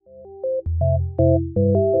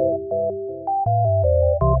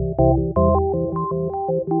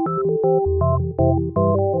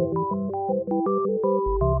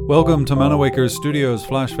Welcome to Manawaker Studios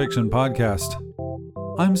Flash Fiction Podcast.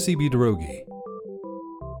 I'm CB Droege.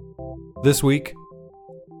 This week,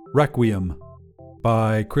 Requiem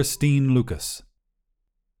by Christine Lucas.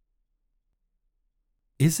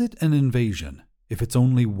 Is it an invasion if it's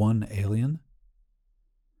only one alien?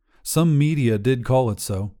 Some media did call it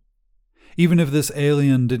so. Even if this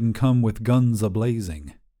alien didn't come with guns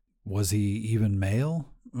a-blazing. Was he even male?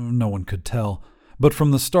 No one could tell. But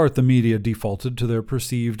from the start the media defaulted to their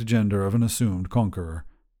perceived gender of an assumed conqueror.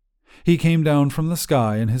 He came down from the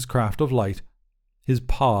sky in his craft of light, his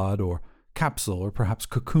pod or capsule or perhaps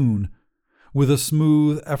cocoon. With a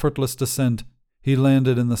smooth, effortless descent, he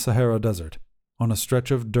landed in the Sahara Desert, on a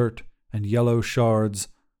stretch of dirt and yellow shards,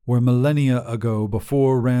 where millennia ago,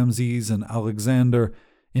 before Ramses and Alexander,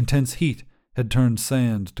 intense heat had turned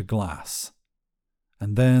sand to glass.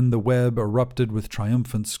 And then the web erupted with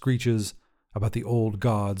triumphant screeches about the old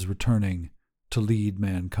gods returning to lead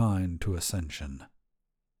mankind to ascension.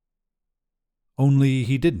 Only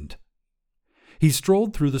he didn't. He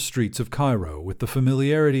strolled through the streets of Cairo with the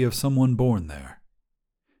familiarity of someone born there.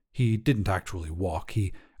 He didn't actually walk.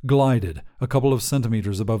 He glided a couple of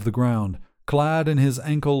centimeters above the ground, clad in his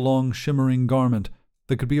ankle-long shimmering garment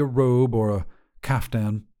that could be a robe or a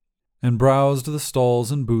kaftan, and browsed the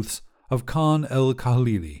stalls and booths of Khan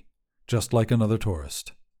el-Khalili, just like another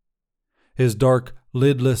tourist. His dark,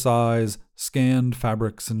 lidless eyes scanned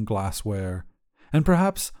fabrics and glassware, and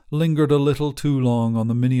perhaps lingered a little too long on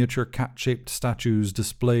the miniature cat-shaped statues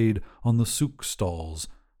displayed on the souk stalls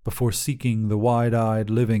before seeking the wide-eyed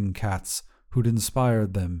living cats who'd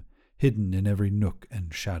inspired them, hidden in every nook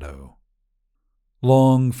and shadow.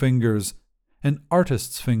 Long fingers, and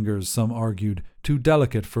artist's fingers, some argued, too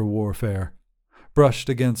delicate for warfare, brushed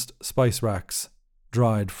against spice racks,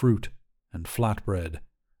 dried fruit, and flatbread,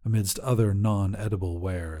 amidst other non-edible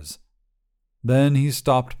wares. Then he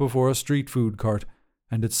stopped before a street food cart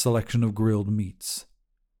and its selection of grilled meats.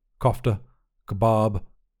 Kofta, kebab,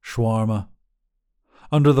 shawarma.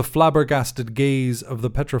 Under the flabbergasted gaze of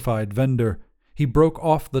the petrified vendor, he broke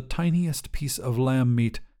off the tiniest piece of lamb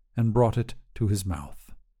meat and brought it to his mouth.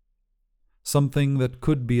 Something that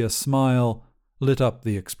could be a smile lit up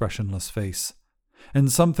the expressionless face,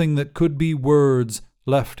 and something that could be words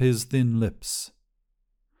left his thin lips.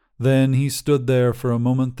 Then he stood there for a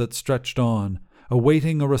moment that stretched on,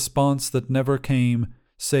 awaiting a response that never came,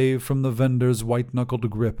 save from the vendor's white-knuckled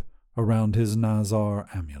grip around his Nazar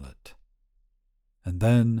amulet. And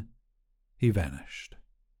then he vanished.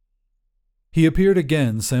 He appeared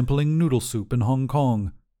again sampling noodle soup in Hong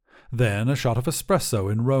Kong, then a shot of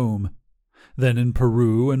espresso in Rome, then in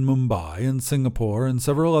Peru and Mumbai and Singapore and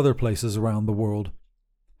several other places around the world.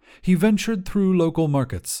 He ventured through local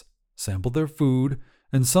markets, sampled their food,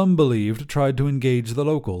 and some believed tried to engage the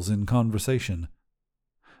locals in conversation.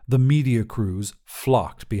 The media crews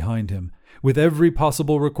flocked behind him, with every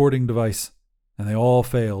possible recording device, and they all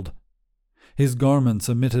failed. His garments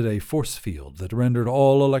emitted a force field that rendered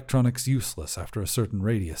all electronics useless after a certain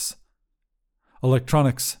radius.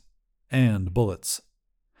 Electronics and bullets.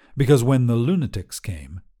 Because when the lunatics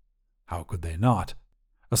came, how could they not,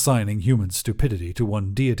 assigning human stupidity to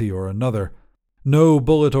one deity or another, no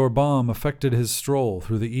bullet or bomb affected his stroll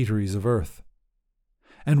through the eateries of Earth.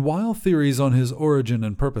 And while theories on his origin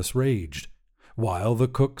and purpose raged, while the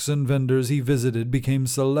cooks and vendors he visited became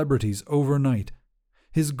celebrities overnight,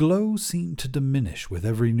 his glow seemed to diminish with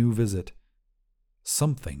every new visit.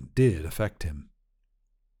 Something did affect him.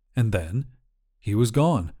 And then he was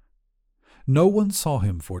gone. No one saw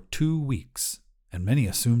him for 2 weeks, and many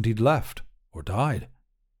assumed he'd left or died.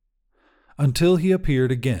 Until he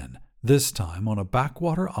appeared again, this time on a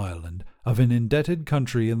backwater island of an indebted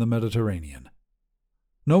country in the Mediterranean.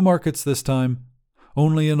 No markets this time,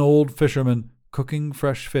 only an old fisherman cooking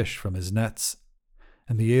fresh fish from his nets,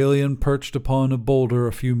 and the alien perched upon a boulder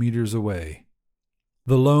a few meters away.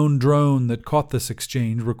 The lone drone that caught this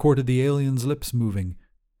exchange recorded the alien's lips moving,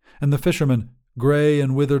 and the fisherman, gray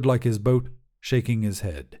and withered like his boat, shaking his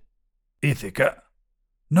head. "Ithaca.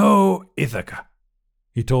 No Ithaca,"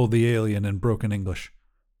 he told the alien in broken English.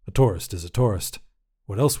 A tourist is a tourist.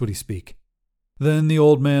 What else would he speak? Then the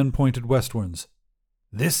old man pointed westwards.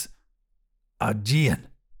 "This Aegean.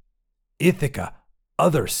 Ithaca,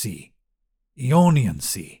 other sea. Ionian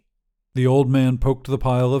Sea." The old man poked the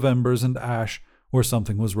pile of embers and ash where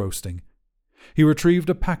something was roasting. He retrieved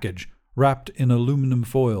a package wrapped in aluminum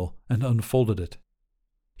foil and unfolded it.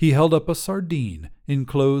 He held up a sardine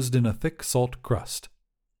enclosed in a thick salt crust.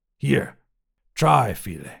 "Here, try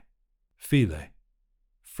filet." Filet,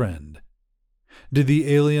 friend. Did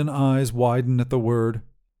the alien eyes widen at the word?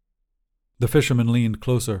 The fisherman leaned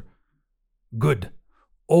closer. Good.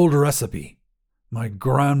 Old recipe. My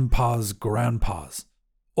grandpa's grandpa's.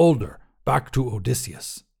 Older. Back to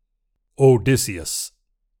Odysseus. Odysseus,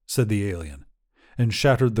 said the alien, and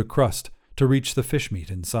shattered the crust to reach the fish meat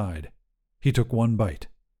inside. He took one bite.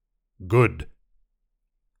 Good.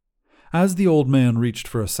 As the old man reached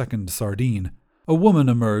for a second sardine, a woman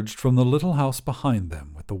emerged from the little house behind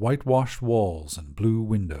them with the whitewashed walls and blue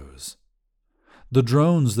windows. The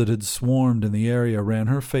drones that had swarmed in the area ran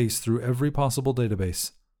her face through every possible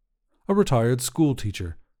database. A retired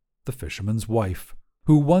schoolteacher, the fisherman's wife,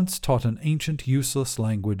 who once taught an ancient useless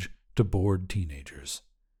language to bored teenagers.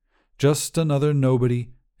 Just another nobody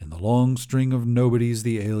in the long string of nobodies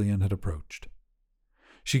the alien had approached.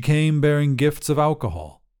 She came bearing gifts of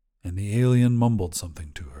alcohol, and the alien mumbled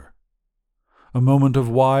something to her. A moment of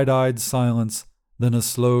wide-eyed silence, then a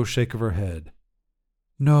slow shake of her head.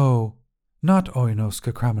 No, not oinos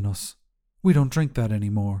kakramenos. We don't drink that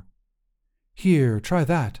anymore. Here, try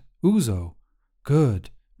that, ouzo.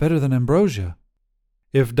 Good, better than ambrosia.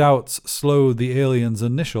 If doubts slowed the alien's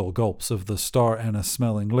initial gulps of the star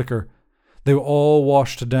anise-smelling liquor, they were all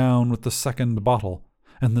washed down with the second bottle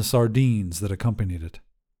and the sardines that accompanied it.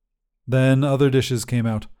 Then other dishes came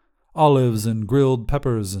out, olives and grilled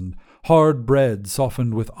peppers and hard bread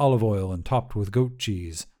softened with olive oil and topped with goat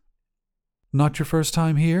cheese. Not your first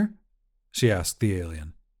time here? She asked the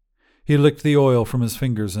alien. He licked the oil from his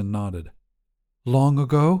fingers and nodded. Long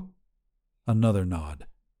ago? Another nod.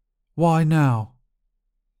 Why now?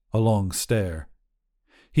 A long stare.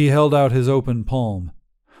 He held out his open palm.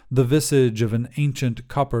 The visage of an ancient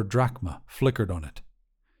copper drachma flickered on it.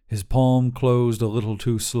 His palm closed a little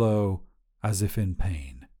too slow, as if in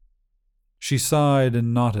pain. She sighed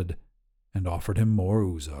and nodded, and offered him more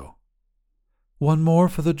ouzo. One more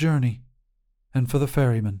for the journey, and for the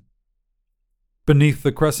ferryman. Beneath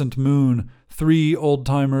the crescent moon, 3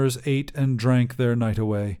 old-timers ate and drank their night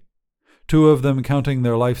away, 2 of them counting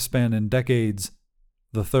their lifespan in decades,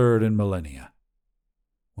 the third in millennia.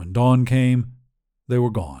 When dawn came, they were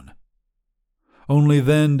gone. Only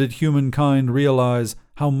then did humankind realize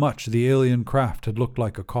how much the alien craft had looked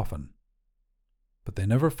like a coffin. But they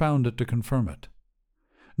never found it to confirm it,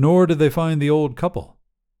 nor did they find the old couple.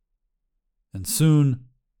 And soon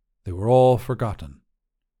they were all forgotten,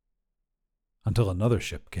 until another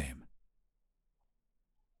ship came.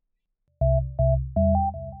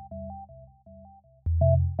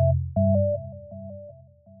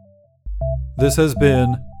 This has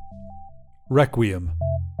been Requiem,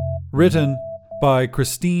 written by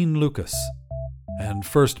Christine Lucas, and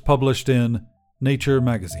first published in Nature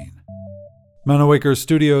magazine. Manawaker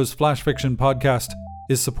Studios' Flash Fiction podcast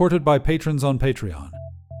is supported by patrons on Patreon.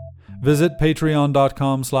 Visit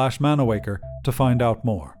patreon.com/Manawaker to find out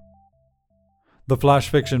more. The Flash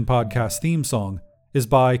Fiction podcast theme song is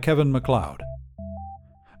by Kevin MacLeod.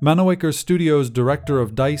 Manawaker Studios' director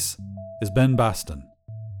of DICE is Ben Baston.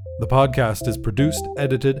 The podcast is produced,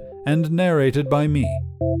 edited, and narrated by me,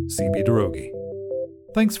 C.B. Derogi.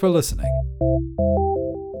 Thanks for listening.